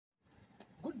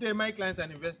day, my client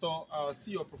and investor,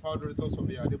 see your profile director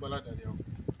Surveyor Adebola.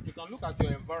 You can look at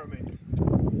your environment.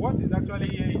 What is actually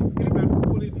here is 3-bedroom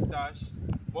fully detached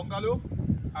bungalow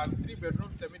and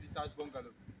 3-bedroom semi-detached bungalow.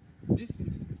 This is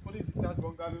fully detached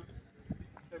bungalow, this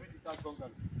is semi-detached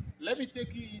bungalow. Let me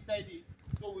take you inside it.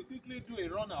 So we quickly do a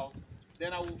run out,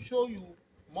 then I will show you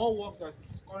more work that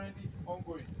is currently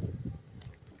ongoing.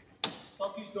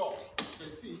 Turkish door, you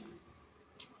can see.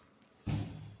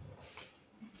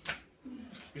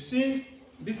 You see,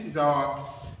 this is our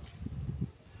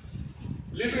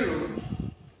living room,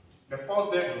 the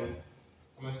first bedroom.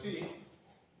 You can see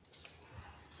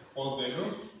the first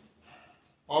bedroom.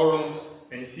 All rooms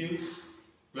and seals.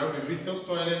 We have the visitors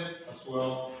toilet as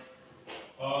well.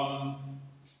 And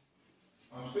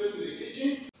straight to the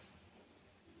kitchen.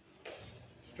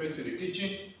 Straight to the kitchen.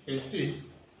 You can see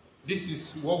this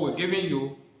is what we're giving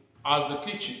you as the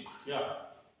kitchen. Yeah.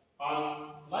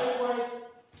 And likewise,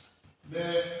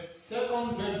 the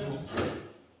second bedroom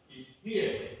is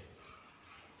here.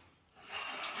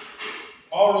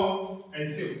 All rooms and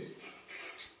sealed.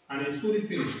 And it's fully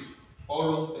finished.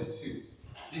 All rooms and sealed.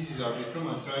 This is our bedroom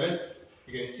and toilet.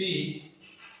 You can see it.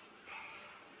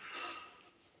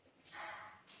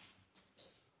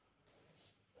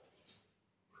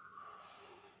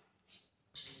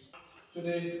 So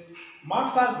the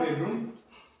master's bedroom,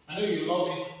 I know you love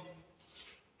it.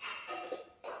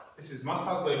 This is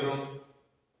master's bedroom,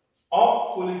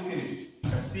 all fully finished. You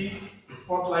can see the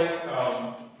spotlight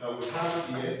that we have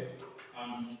here,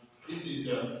 and this is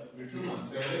the bedroom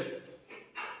and toilet.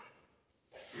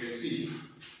 You can see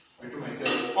bedroom and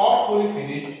toilet, all fully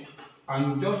finished,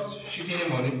 and just shipping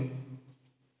money,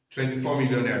 24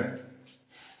 million naira.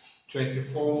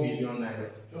 24 million naira,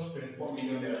 just 24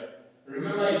 million naira.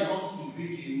 Remember, it comes to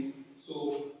BQ,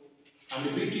 so, and the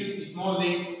BQ is not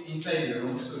linked inside the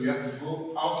room, so you have to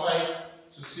go outside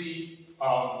to see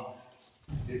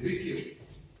the BQ.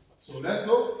 So let's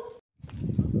go.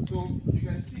 So you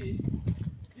can see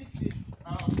this is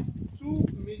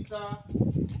 2-meter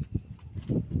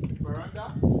veranda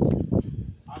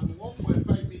and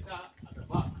 1.5 meter at the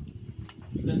back.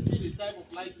 You can see the type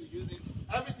of light we're using.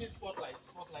 Everything spotlight,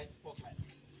 spotlight, spotlight.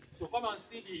 So come and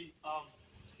see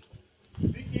the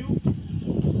BQ.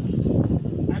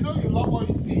 I know you love what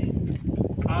you see,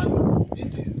 and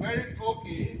this is very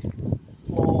okay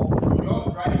for your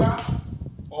driver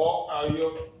or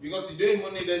because you don't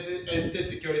even need estate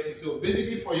security. So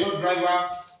basically for your driver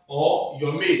or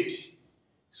your maid.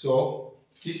 So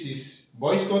this is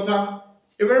boys' quarter,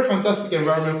 a very fantastic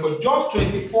environment for just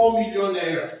 24 million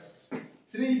naira.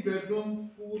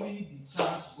 3-bedroom fully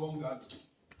detached bungalow,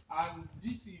 and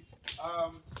this is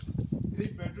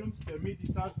 3-bedroom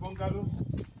semi-detached bungalow.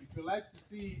 If you like to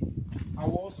see it, I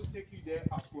will also take you there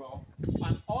as well.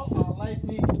 And all our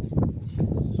lighting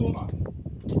is solar.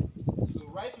 So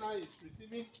right now it's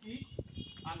receiving heat,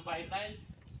 and by night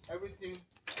everything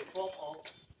will come up.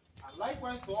 And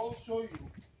likewise, to also show you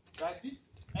that this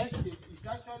estate is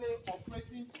actually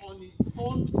operating on its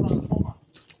own transformer,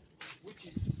 which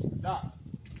is that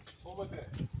over there.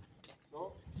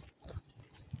 So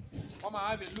come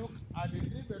and have a look at the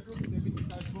 3-bedroom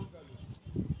semi-detached bungalow.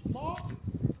 More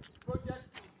project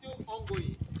is still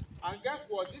ongoing, and guess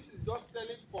what? This is just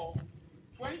selling for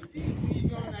 20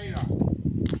 million naira.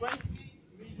 20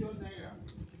 million naira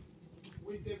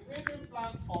with a payment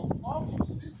plan of up to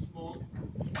 6 months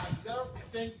at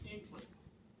 0% interest.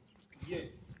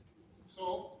 Yes.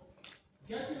 So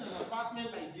getting an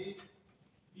apartment like this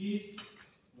is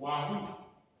wahoo,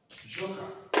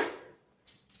 joker.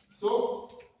 So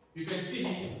you can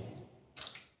see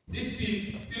this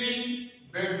is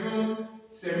 3-bedroom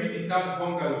semi-detached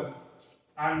bungalow,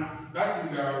 and that is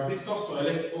the visitor's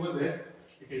toilet over there.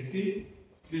 You can see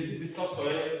this is visitor's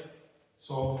toilet.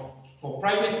 So for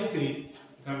privacy sake,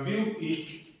 you can view it,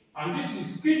 and this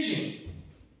is kitchen.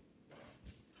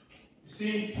 You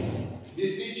see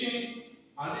this kitchen,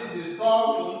 and this is the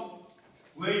storeroom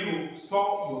where you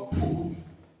store your food,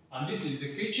 and this is the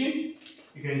kitchen.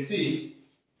 You can see.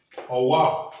 Oh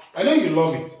wow! I know you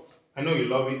love it. I know you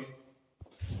love it.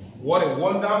 What a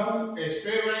wonderful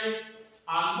experience.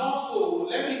 And also,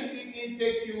 let me quickly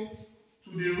take you to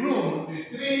the room, the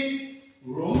 3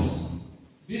 rooms.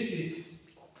 This is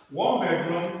 1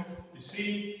 bedroom. You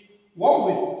see, what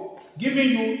we're giving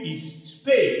you is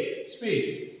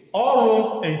space. All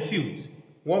rooms and sealed.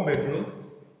 1 bedroom.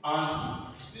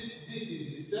 And this is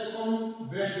the second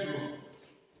bedroom,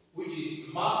 which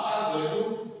is master's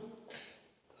bedroom.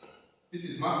 This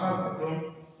is master's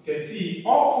bedroom. You can see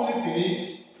all fully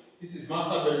finished. This is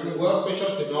master bedroom, well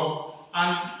spacious enough.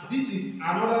 And this is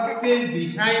another space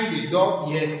behind the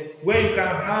door here where you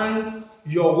can hang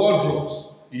your wardrobes.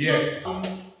 Yes.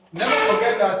 Never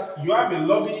forget that you have a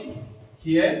lobby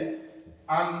here,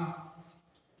 and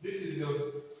this is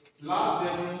the last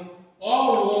bedroom,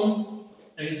 all room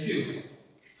and sealed,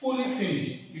 fully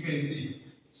finished. You can see.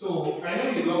 So I know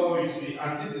you love what you see,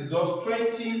 and this is just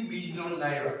 20 million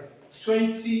naira.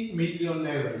 20 million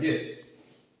naira, yes.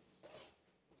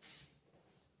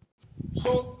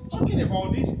 So talking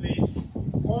about this place,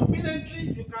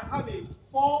 conveniently you can have a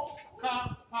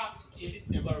 4-car park in this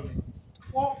environment.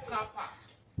 4-car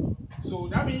park. So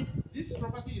that means this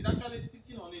property is actually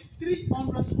sitting on a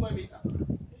 300 square meter.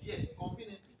 Yes,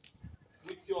 conveniently.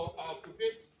 With your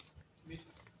prepaid meter.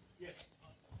 Yes.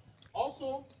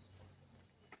 Also,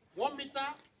 1 meter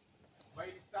by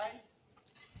the side.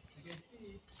 You can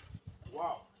see.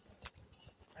 Wow.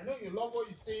 I know you love what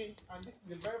you say, and this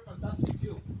is a very fantastic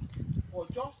deal. For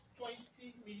just 20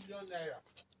 million naira.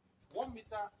 1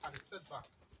 meter at the setback.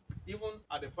 Even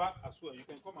at the back as well. You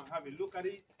can come and have a look at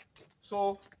it.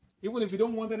 So even if you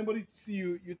don't want anybody to see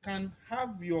you, you can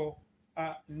have your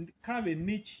have a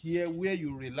niche here where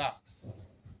you relax.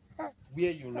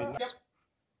 Where you relax.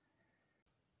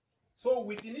 So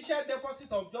with initial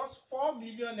deposit of just 4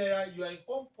 million naira, you are in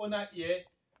home owner here,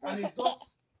 and it's just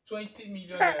 20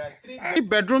 million naira.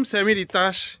 3-bedroom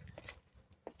semi-detached,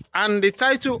 and the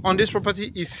title on this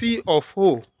property is C of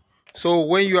O. So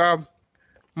when you are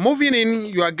moving in,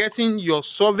 you are getting your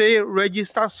survey,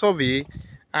 register survey,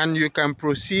 and you can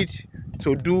proceed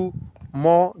to do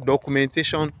more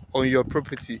documentation on your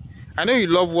property. I know you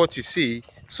love what you see.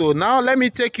 So now let me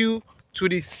take you to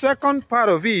the second part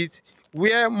of it,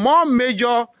 where more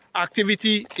major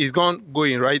activity is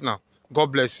going right now.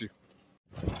 God bless you.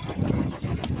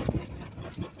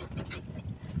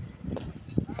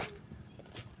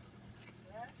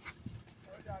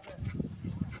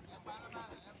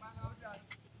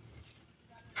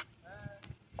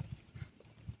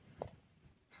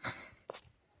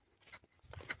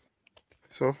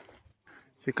 So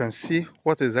you can see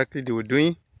what exactly they were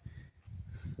doing.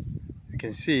 You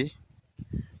can see.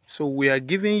 So we are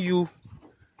giving you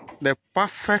the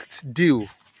perfect deal.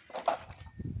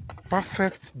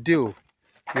 Perfect deal.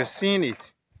 You're seeing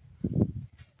it.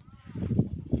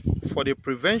 For the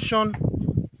prevention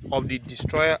of the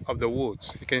destroyer of the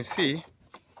woods. You can see.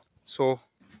 So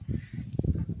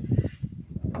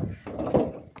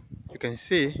you can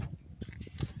see.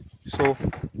 So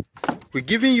we're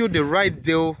giving you the right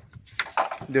deal.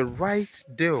 The right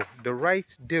deal. The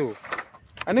right deal.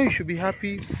 I know you should be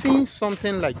happy seeing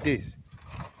something like this.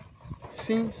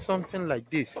 Seeing something like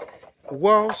this.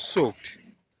 Well soaked.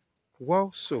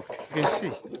 Well soaked. You can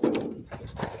see. You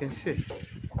can see.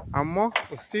 And more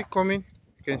is still coming.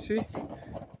 You can see.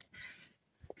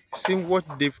 Seeing what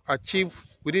they've achieved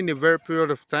within a very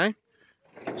period of time.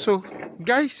 So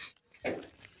guys,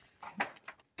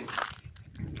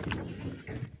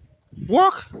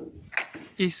 work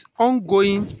is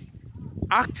ongoing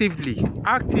actively.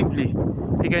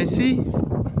 You can see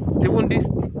even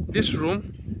this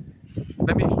room.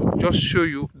 Let me just show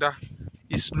you that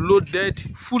it's loaded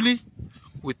fully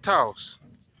with tiles.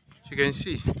 You can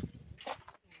see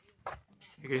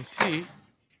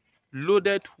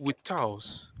loaded with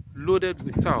tiles.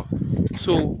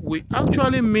 So we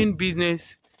actually mean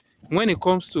business when it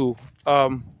comes to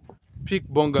Peak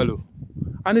Bungalow,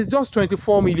 and it's just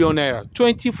 24 million naira.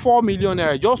 24 million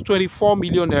naira, just 24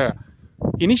 million naira.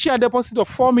 Initial deposit of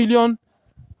 4 million,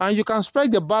 and you can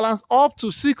spread the balance up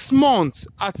to 6 months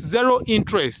at 0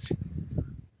 interest,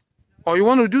 or you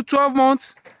want to do 12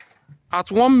 months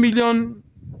at 1 million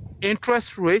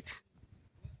interest rate.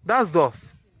 That's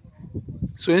thus.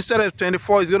 So instead of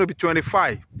 24, it's going to be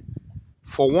 25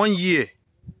 for 1 year.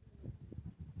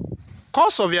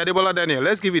 Call Surveyor Adebola Daniel.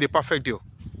 Let's give you the perfect deal.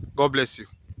 God bless you.